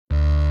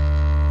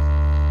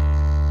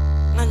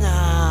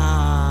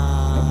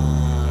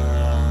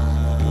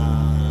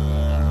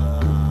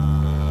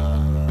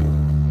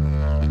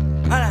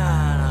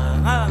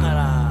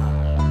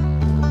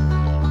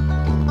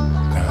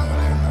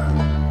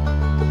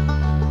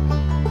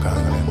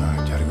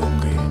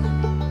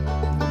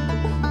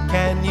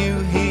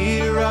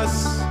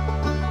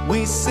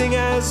we sing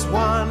as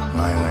one.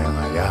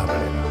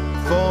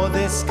 For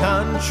this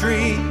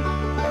country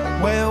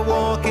we're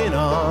walking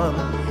on.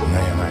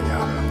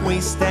 We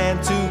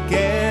stand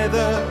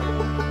together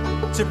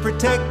to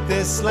protect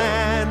this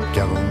land.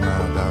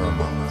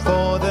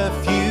 For the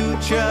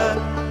future,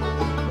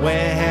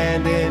 we're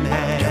hand in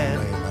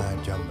hand.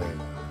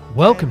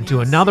 Welcome to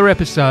another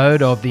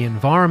episode of the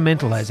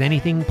Environmental as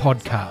Anything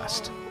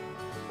podcast.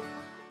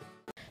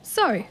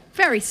 So,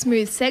 very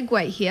smooth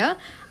segue here.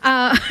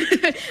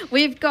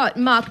 We've got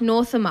Mark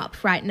Northam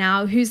up right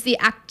now, who's the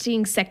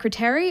Acting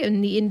Secretary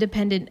in the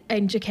Independent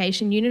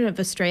Education Union of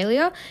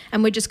Australia,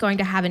 and we're just going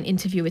to have an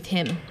interview with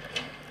him.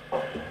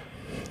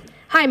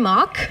 Hi,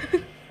 Mark.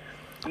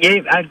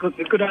 Yeah,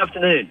 good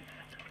afternoon.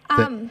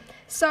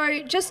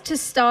 So just to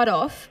start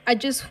off,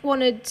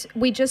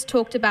 we just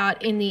talked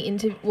about in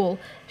the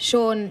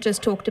Sean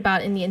just talked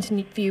about in the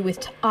interview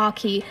with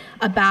Archie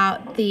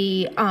about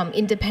the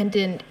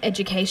Independent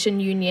Education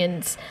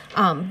Union's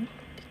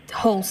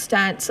whole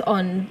stance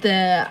on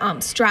the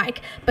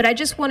strike. But I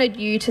just wanted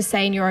you to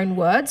say in your own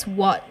words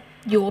what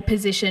your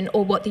position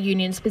or what the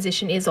union's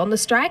position is on the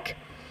strike.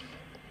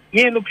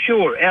 Yeah, look,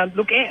 sure.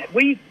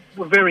 We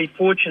were very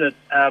fortunate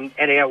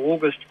at our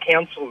August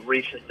council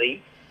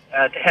recently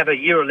to have a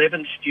Year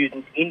 11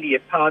 student, India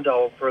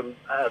Pardal, from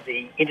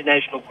the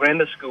International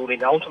Grammar School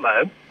in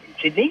Ultimo in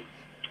Sydney,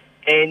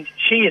 and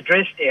she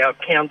addressed our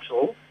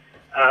council,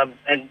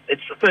 and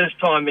it's the first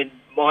time in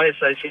my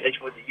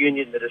association with the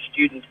union that a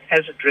student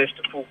has addressed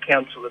a full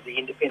council of the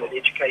Independent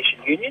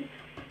Education Union.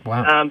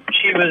 Wow.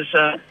 She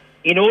was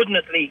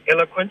inordinately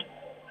eloquent,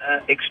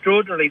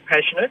 extraordinarily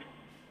passionate,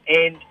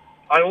 and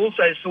I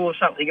also saw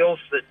something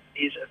else that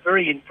is a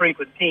very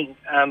infrequent thing.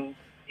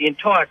 The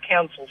entire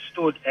council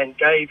stood and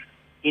gave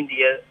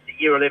India, the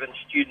Year 11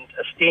 student,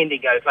 a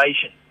standing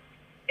ovation.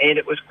 And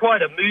it was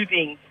quite a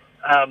moving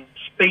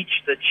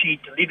speech that she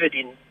delivered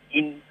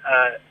in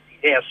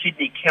our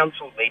Sydney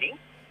council meeting.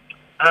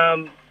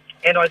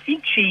 And I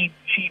think she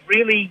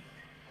really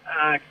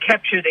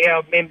captured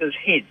our members'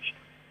 heads.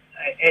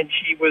 And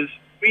she was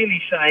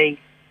really saying,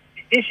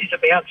 this is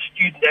about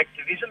student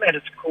activism at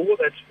its core.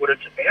 That's what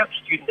it's about,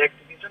 student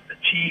activism. But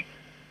she,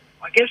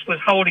 I guess, was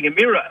holding a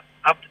mirror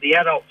up to the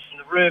adults in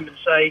the room and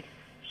saying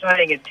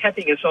and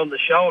tapping us on the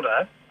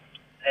shoulder.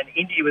 And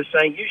India was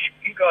saying,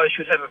 you guys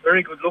should have a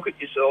very good look at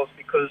yourselves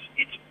because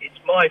it's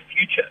my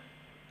future.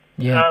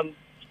 Yeah.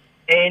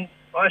 And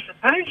I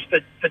suppose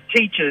for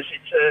teachers,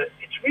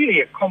 it's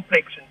really a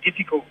complex and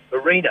difficult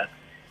arena.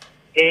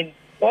 And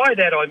by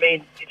that I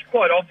mean it's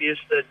quite obvious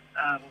that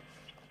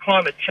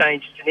climate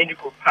change is an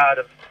integral part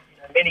of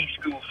many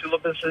school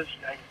syllabuses.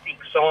 You think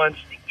science,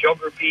 think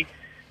geography,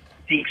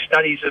 think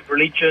studies of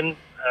religion,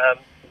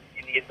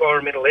 in the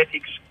environmental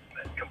ethics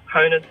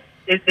component.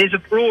 There's a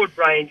broad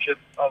range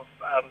of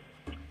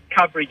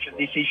coverage of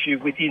this issue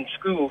within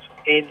schools,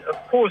 and of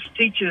course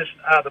teachers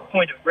are the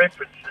point of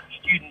reference that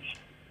students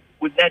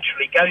would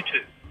naturally go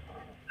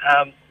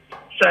to.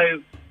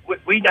 So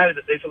we know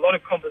that there's a lot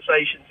of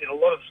conversations in a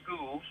lot of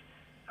schools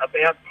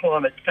about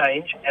climate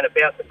change and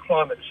about the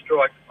climate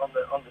strike on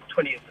the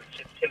 20th of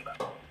September.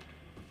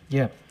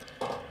 Yeah.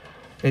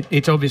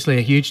 It's obviously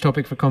a huge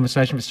topic for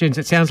conversation for students.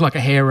 It sounds like a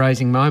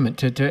hair-raising moment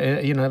to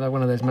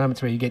one of those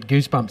moments where you get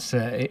goosebumps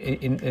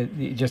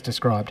you just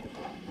described.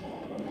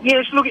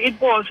 Yes, look, it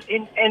was.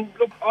 And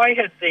look, I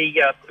had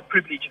the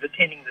privilege of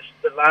attending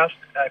the last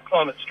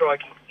climate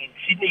strike in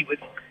Sydney.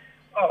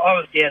 I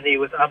was down there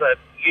with other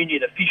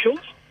union officials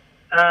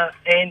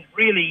and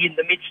really in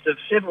the midst of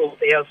several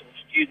thousand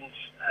students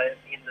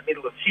in the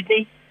middle of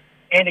Sydney.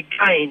 And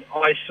again,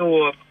 I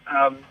saw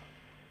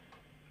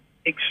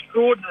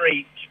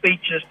extraordinary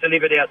speeches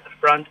delivered out the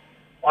front.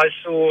 I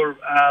saw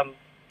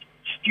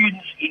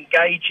students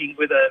engaging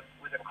with a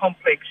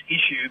complex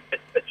issue,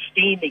 but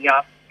standing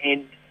up.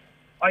 And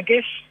I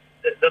guess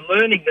the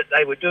learning that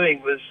they were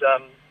doing was,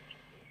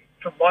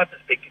 from my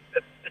perspective,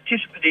 a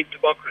participative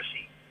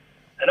democracy,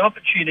 an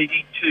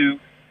opportunity to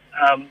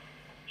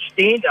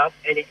stand up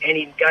and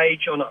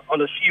engage on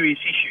a serious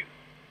issue.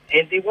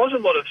 And there was a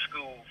lot of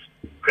schools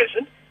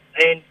present,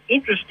 and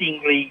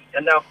interestingly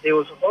enough, there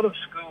was a lot of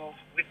schools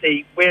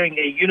wearing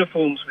their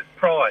uniforms with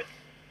pride.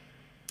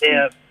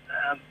 Now,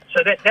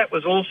 so that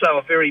was also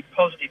a very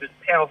positive and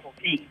powerful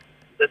thing,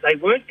 that they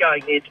weren't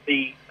going there to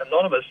be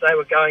anonymous. They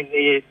were going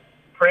there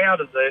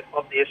proud of their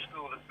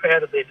school and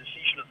proud of their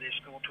decision of their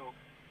school to,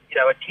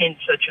 attend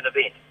such an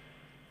event.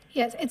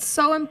 Yes, it's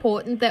so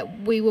important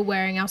that we were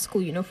wearing our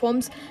school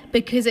uniforms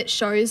because it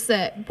shows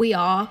that we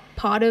are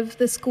part of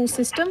the school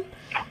system.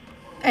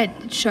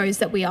 It shows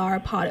that we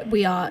are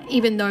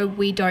even though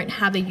we don't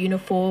have a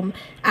uniform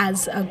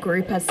as a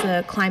group, as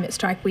the climate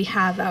strike, we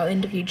have our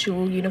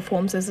individual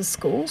uniforms as the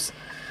schools.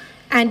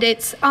 And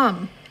it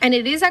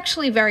is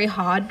actually very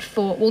hard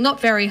not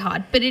very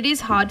hard, but it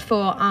is hard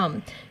for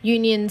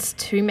unions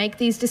to make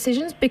these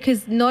decisions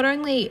because not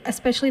only,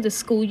 especially the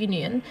school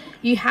union,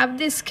 you have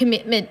this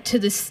commitment to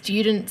the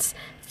students'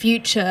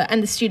 future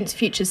and the students'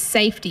 future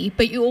safety,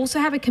 but you also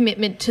have a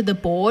commitment to the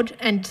board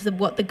and to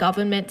what the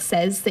government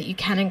says that you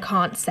can and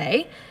can't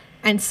say.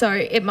 And so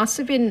it must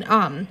have been,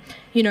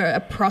 a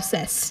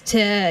process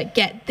to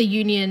get the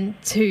union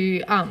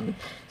to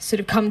sort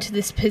of come to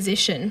this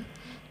position.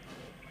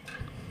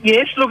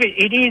 Yes, look,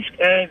 it is.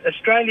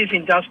 Australia's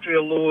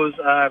industrial laws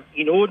are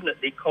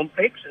inordinately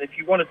complex, and if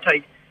you want to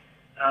take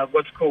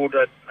what's called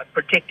a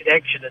protected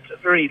action, it's a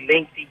very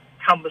lengthy,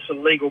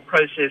 cumbersome legal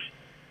process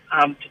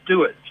to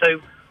do it.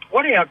 So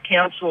what our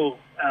council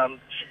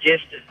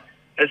suggested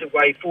as a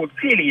way forward,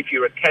 clearly if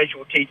you're a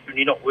casual teacher and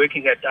you're not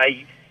working that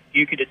day,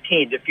 you could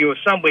attend. If you were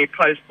somewhere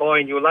close by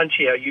in your lunch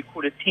hour, you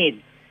could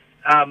attend.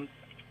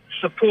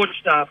 Support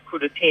staff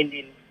could attend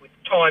with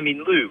time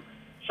in lieu.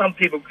 Some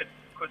people could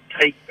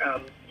take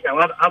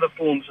other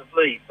forms of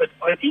leave. But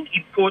I think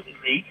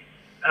importantly,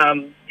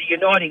 the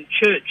Uniting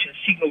Church has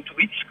signalled to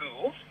its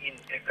schools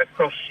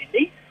across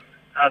Sydney.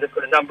 They've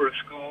got a number of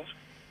schools,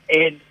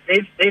 and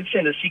they've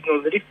sent a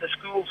signal that if the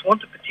schools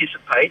want to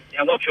participate, now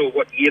I'm not sure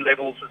what year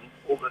levels and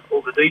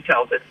all the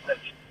details, that's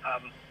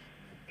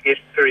I guess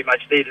very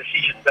much their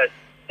decision, but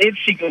they've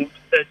signalled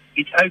that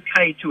it's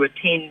okay to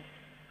attend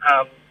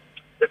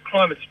the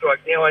climate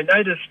strike. Now I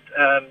noticed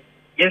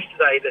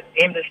yesterday that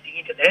Amnesty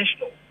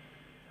International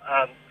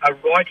are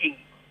writing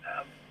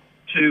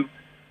to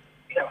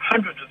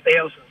hundreds of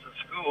thousands of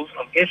schools,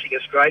 I'm guessing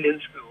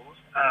Australian schools,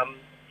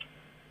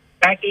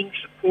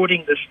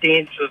 supporting the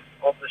stance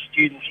of the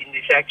students in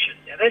this action.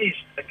 Now that is,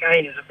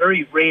 again, is a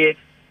very rare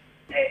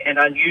and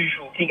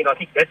unusual thing, and I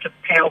think that's a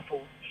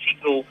powerful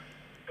signal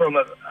from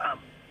a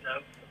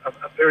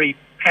very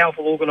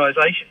powerful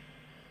organisation.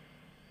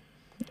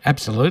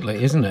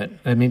 Absolutely, isn't it?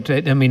 I mean,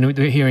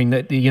 we're hearing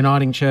that the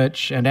Uniting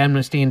Church and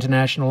Amnesty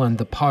International and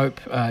the Pope,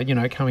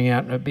 coming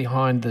out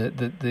behind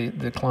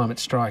the climate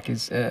strike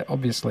is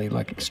obviously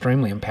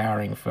extremely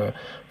empowering for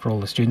all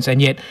the students.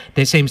 And yet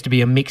there seems to be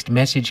a mixed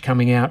message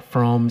coming out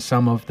from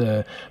some of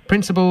the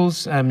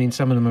principals. I mean,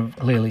 some of them are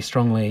clearly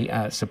strongly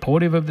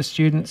supportive of the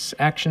students'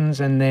 actions,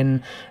 and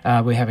then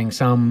we're having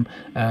some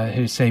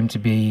who seem to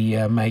be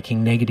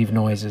making negative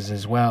noises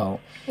as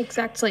well.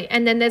 Exactly.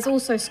 And then there's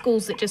also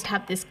schools that just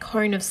have this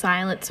cone of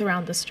silence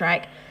around the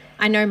strike.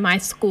 I know my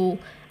school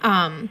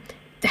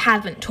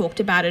haven't talked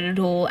about it at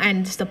all,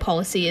 and the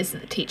policy is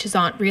that the teachers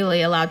aren't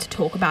really allowed to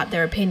talk about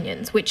their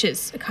opinions, which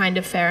is kind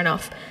of fair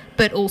enough.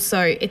 But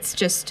also it's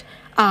just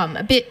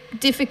a bit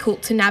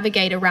difficult to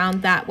navigate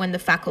around that when the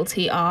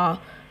faculty are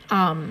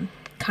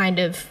kind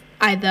of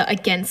either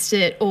against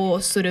it or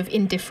sort of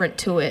indifferent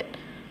to it.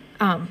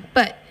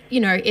 But,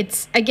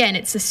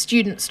 it's a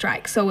student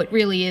strike, so it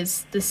really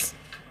is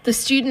the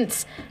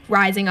students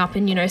rising up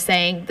and,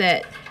 saying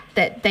that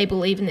they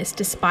believe in this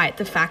despite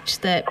the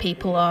fact that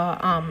people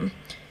are,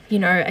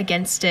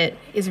 against it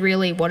is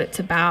really what it's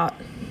about.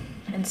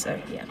 And so,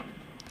 yeah.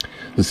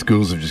 The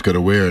schools have just got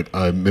to wear it.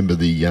 I remember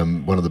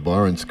one of the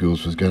Byron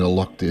schools was going to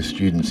lock their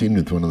students in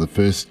with one of the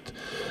first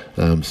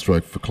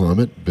strike for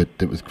climate, but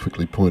it was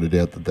quickly pointed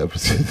out that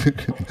was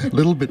a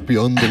little bit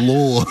beyond the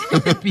law.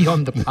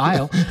 Beyond the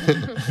pale.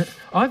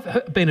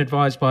 I've been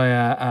advised by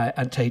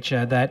a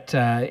teacher that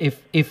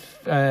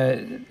if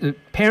the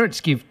parents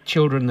give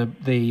children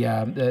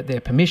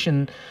their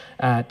permission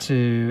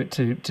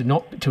to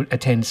not to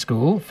attend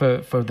school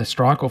for the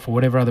strike or for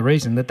whatever other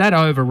reason, that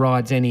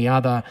overrides any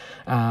other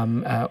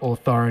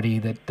authority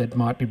that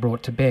might be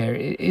brought to bear.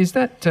 Is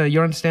that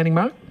your understanding,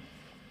 Mark?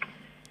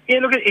 Yeah,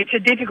 look, it's a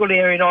difficult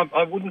area, and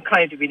I wouldn't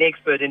claim to be an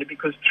expert in it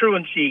because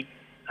truancy,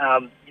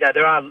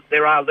 there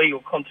are legal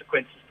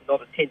consequences for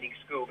not attending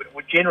school, but it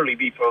would generally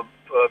be for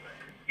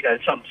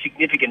some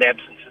significant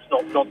absences,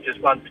 not just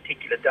one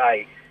particular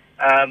day.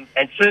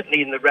 And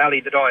certainly in the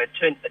rally that I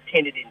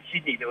attended in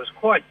Sydney, there was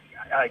quite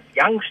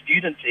young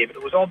students there, but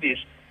it was obvious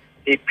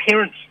their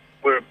parents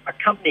were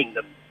accompanying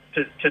them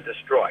to the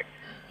strike.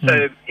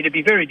 So it'd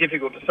be very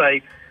difficult to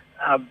say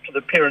to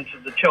the parents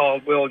of the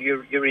child, well,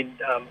 you're in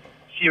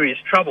serious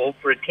trouble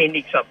for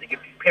attending something if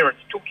your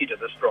parents took you to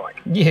the strike.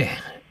 Yeah.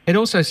 It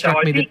also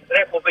struck me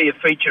that will be a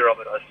feature of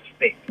it, I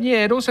suspect.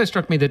 Yeah, it also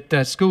struck me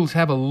that schools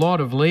have a lot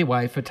of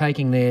leeway for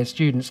taking their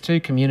students to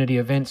community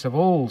events of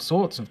all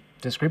sorts of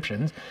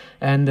descriptions,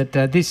 and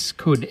that this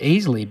could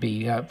easily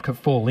could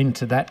fall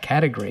into that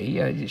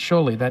category.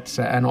 Surely that's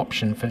an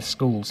option for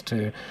schools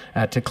to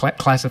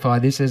classify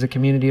this as a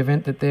community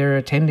event that they're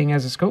attending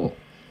as a school.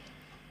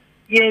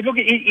 Yeah, look,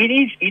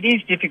 it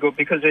is difficult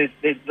because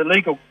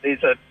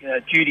there's a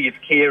duty of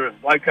care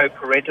and loco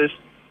parentis.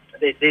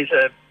 There's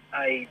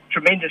a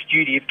tremendous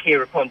duty of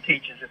care upon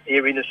teachers if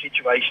they're in a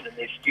situation and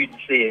there's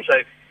students there.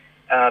 So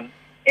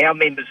our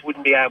members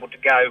wouldn't be able to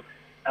go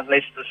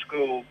unless the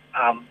school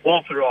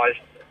authorised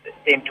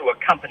them to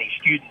accompany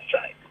students,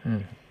 say.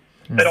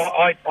 But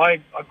I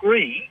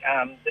agree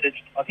that it's.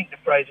 I think the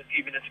phrase a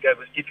few minutes ago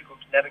was difficult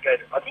to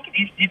navigate. I think it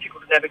is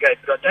difficult to navigate,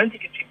 but I don't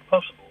think it's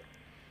impossible.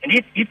 And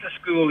if the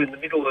school in the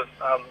middle of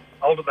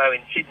Ultimo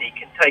in Sydney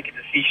can take a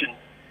decision,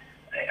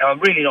 I'm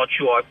really not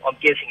sure. I'm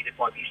guessing it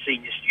might be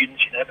senior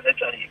students, but that's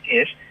only a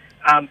guess.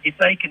 If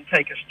they can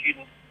take a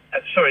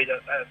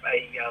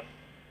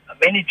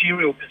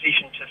managerial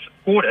position to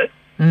support it,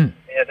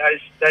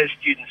 those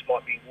students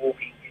might be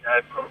walking,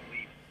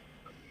 probably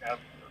a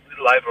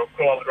little over a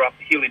kilometre up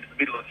the hill into the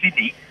middle of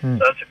Sydney. So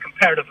it's a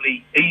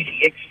comparatively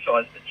easy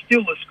exercise, but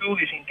still the school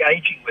is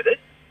engaging with it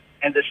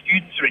and the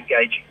students are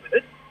engaging with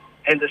it.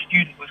 And the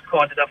student was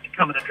kind enough to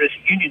come and address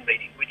a union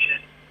meeting, which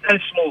is no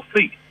small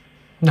feat.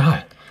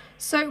 No.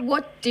 So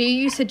what do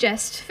you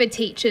suggest for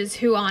teachers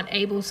who aren't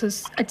able to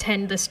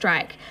attend the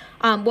strike?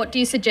 What do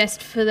you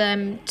suggest for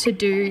them to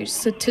do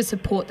to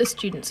support the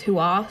students who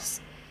are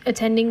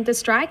attending the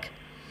strike?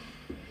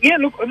 Yeah,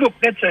 look,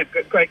 that's a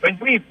great. I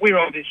mean, we're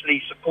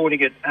obviously supporting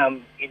it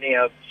in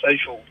our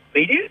social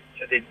media,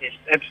 so there's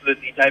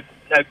absolutely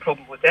no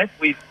problem with that.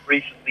 We've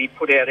recently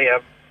put out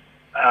our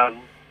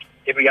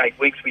every 8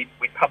 weeks we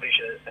publish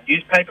a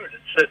newspaper, and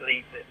it's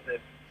certainly the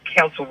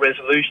council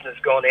resolution has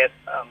gone out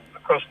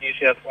across New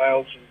South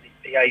Wales and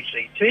the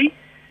ACT.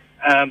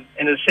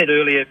 And as I said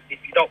earlier, if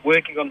you're not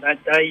working on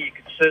that day, you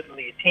can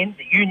certainly attend.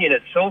 The union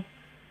itself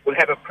will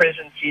have a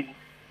presence in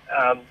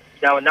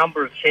a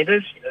number of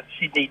centres,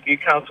 Sydney,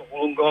 Newcastle,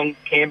 Wollongong,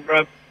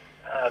 Canberra,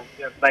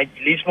 maybe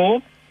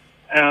Lismore.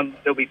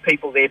 There'll be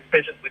people there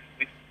present with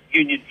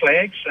union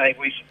flags saying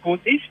we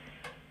support this.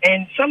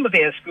 And some of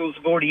our schools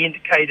have already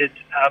indicated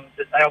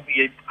that they'll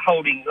be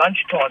holding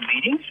lunchtime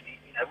meetings.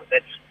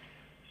 That's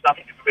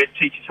nothing to prevent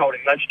teachers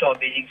holding lunchtime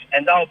meetings,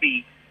 and they'll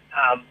be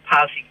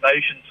passing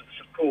motions of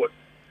support.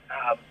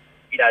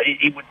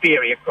 It would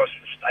vary across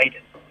the state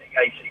and the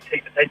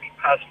ACT, but they'd be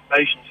passing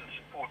motions of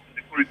support for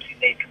the groups in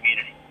their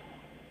community.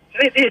 So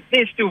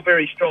they're still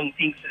very strong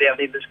things that our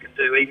members can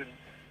do, even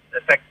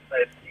the fact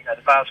that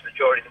the vast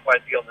majority of them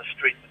won't be on the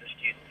street with the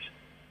students.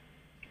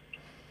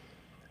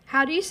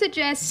 How do you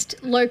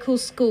suggest local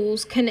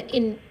schools can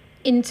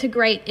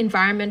integrate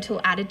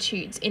environmental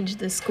attitudes into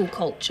the school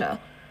culture?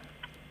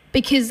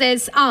 Because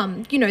there's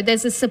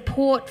a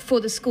support for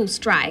the school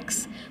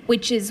strikes,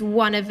 which is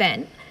one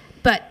event,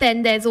 but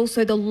then there's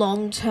also the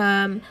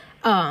long-term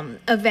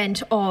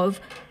event of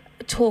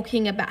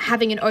talking about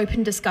having an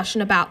open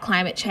discussion about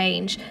climate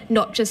change,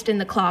 not just in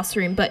the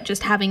classroom, but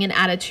just having an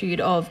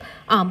attitude of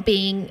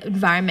being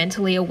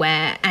environmentally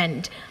aware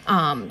and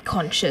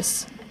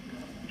conscious.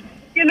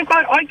 Yeah, look,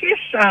 I guess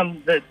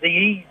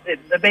the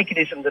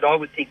mechanism that I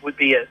would think would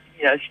be a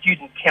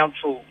student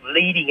council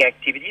leading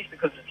activities,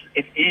 because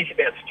it is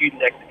about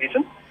student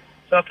activism.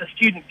 So if the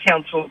student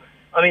council,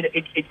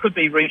 it could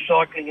be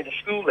recycling at a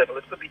school level,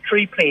 it could be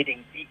tree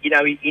planting,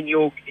 in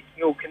your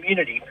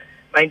community,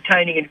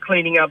 maintaining and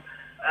cleaning up,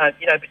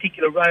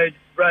 particular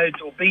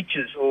roads or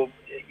beaches or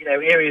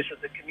areas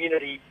that the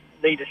community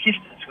need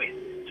assistance with.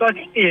 So I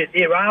think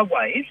there are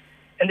ways,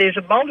 and there's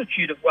a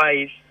multitude of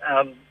ways,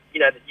 that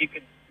you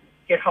could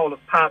get hold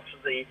of parts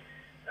of the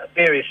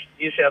various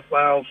New South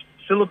Wales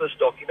syllabus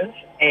documents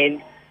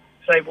and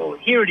say, well,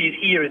 here it is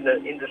here in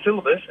the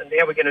syllabus, and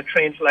now we're going to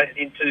translate it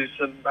into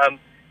some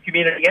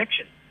community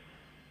action.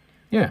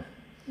 Yeah.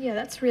 Yeah,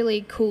 that's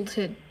really cool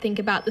to think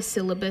about the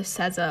syllabus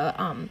as a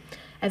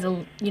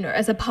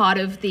part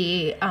of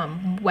the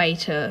way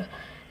to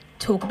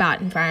talk about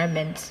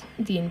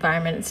the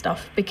environment and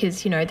stuff,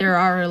 because there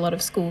are a lot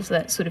of schools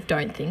that sort of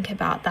don't think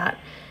about that,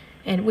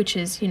 and which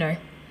is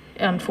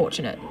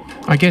unfortunate.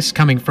 I guess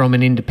coming from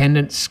an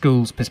independent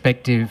school's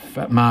perspective,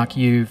 Mark,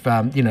 you've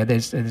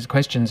there's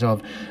questions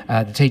of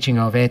the teaching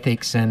of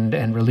ethics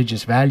and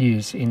religious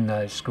values in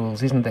those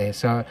schools, isn't there?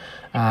 So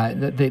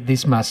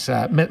this must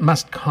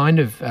kind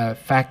of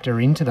factor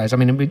into those. I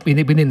mean,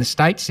 within the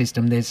state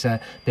system, there's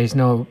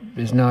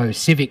no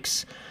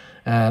civics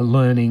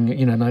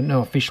learning,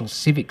 no official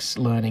civics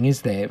learning,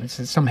 is there? It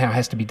somehow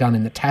has to be done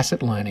in the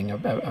tacit learning,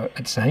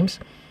 it seems.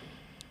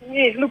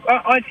 Yeah, look,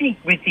 I think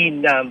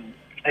within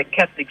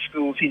Catholic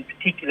schools in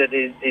particular,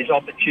 there's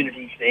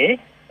opportunities there.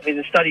 I mean,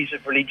 the studies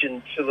of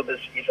religion syllabus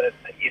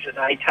is an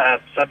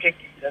ATAR subject.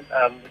 It's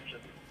a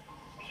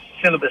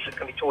syllabus that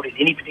can be taught in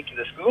any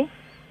particular school,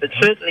 but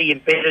certainly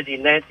embedded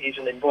in that is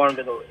an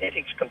environmental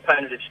ethics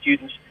component if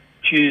students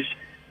choose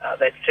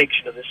that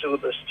section of the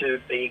syllabus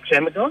to be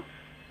examined on.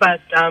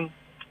 But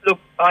look,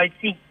 I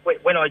think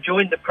when I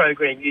joined the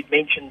program, you'd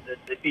mentioned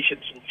the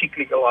Bishop's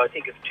encyclical, I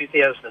think, of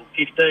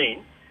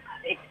 2015.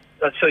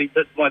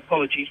 My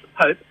apologies, the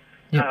Pope.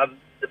 Yep.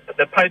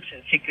 The Pope's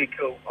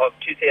encyclical of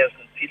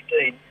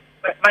 2015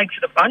 makes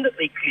it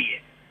abundantly clear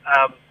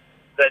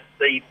that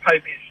the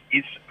Pope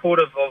is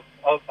supportive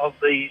of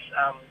these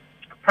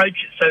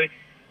approaches. So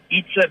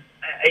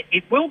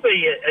it will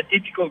be a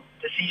difficult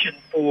decision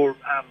for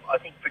I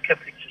think for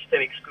Catholic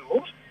systemic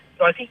schools.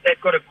 So I think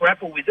they've got to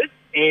grapple with it,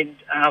 and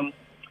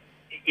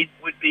it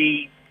would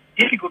be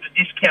difficult to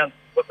discount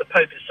what the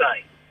Pope is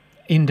saying.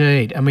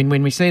 Indeed. I mean,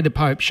 when we see the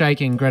Pope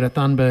shaking Greta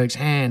Thunberg's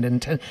hand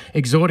and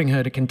exhorting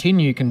her to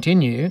continue,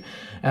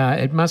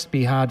 it must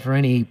be hard for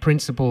any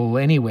principal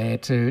anywhere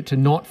to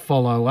not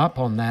follow up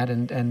on that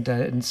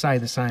and say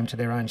the same to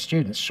their own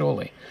students,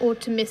 surely. Or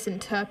to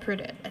misinterpret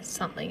it as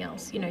something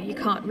else. You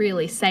can't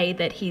really say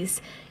that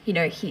he's,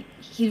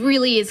 he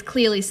really is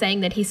clearly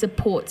saying that he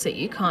supports it.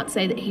 You can't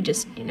say that he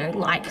just,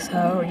 likes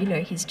her, or,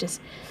 he's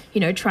just,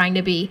 trying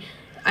to be,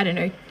 I don't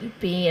know,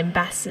 be an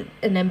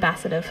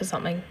ambassador for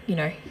something,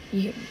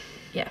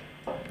 yeah.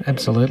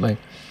 Absolutely.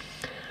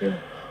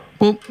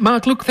 Well,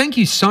 Mark, look, thank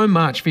you so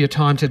much for your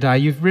time today.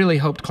 You've really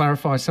helped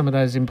clarify some of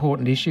those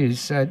important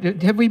issues.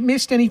 Have we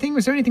missed anything?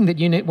 Was there anything that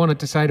you wanted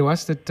to say to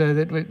us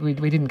that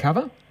we didn't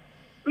cover?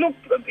 Look,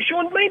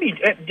 Sean, maybe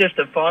just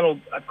a final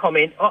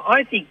comment.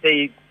 I think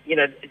I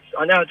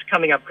know it's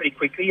coming up pretty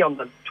quickly on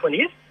the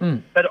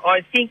 20th, but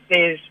I think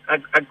there's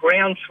a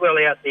groundswell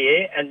out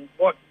there, and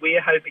what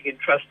we're hoping and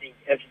trusting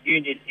as a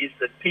union is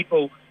that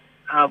people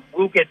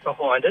will get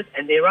behind it,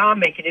 and there are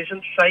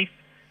mechanisms, safe,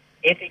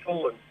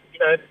 ethical, and,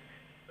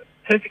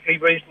 perfectly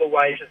reasonable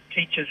ways of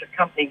teachers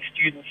accompanying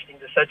students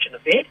into such an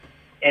event,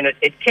 and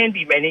it can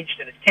be managed,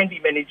 and it can be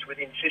managed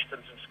within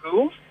systems of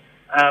schools,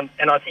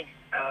 and I think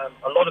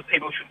a lot of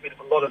people should give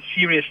a lot of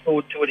serious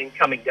thought to it in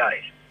coming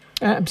days.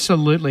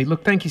 Absolutely.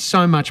 Look, thank you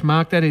so much,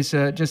 Mark. That is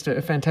just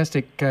a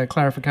fantastic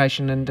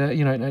clarification and,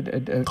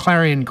 a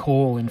clarion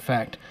call, in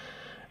fact.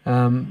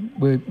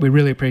 We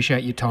really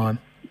appreciate your time.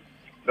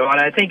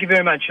 Right, thank you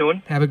very much,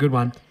 Sean. Have a good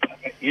one.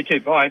 You too.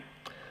 Bye.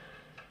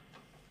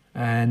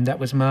 And that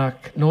was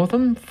Mark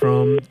Northam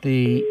from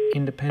the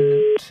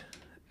Independent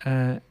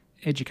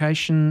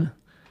Education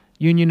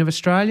Union of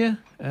Australia,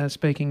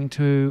 speaking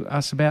to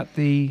us about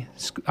the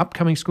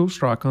upcoming school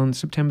strike on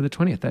September the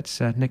 20th. That's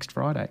next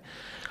Friday.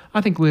 I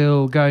think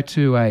we'll go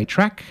to a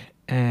track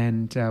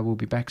and we'll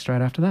be back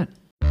straight after that.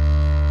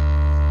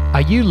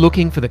 Are you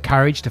looking for the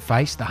courage to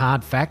face the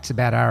hard facts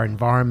about our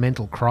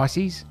environmental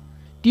crises?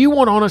 Do you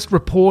want honest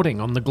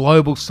reporting on the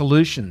global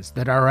solutions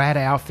that are at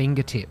our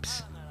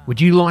fingertips? Would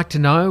you like to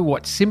know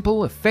what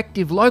simple,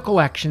 effective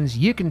local actions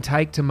you can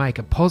take to make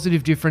a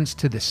positive difference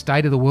to the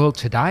state of the world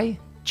today?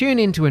 Tune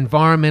in to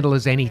Environmental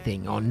as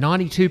Anything on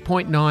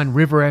 92.9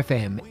 River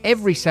FM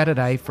every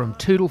Saturday from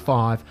 2 till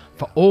 5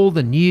 for all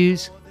the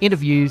news,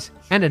 interviews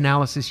and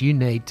analysis you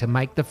need to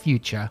make the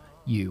future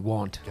you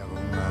want.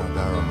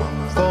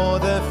 For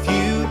the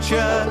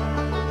future,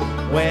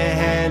 where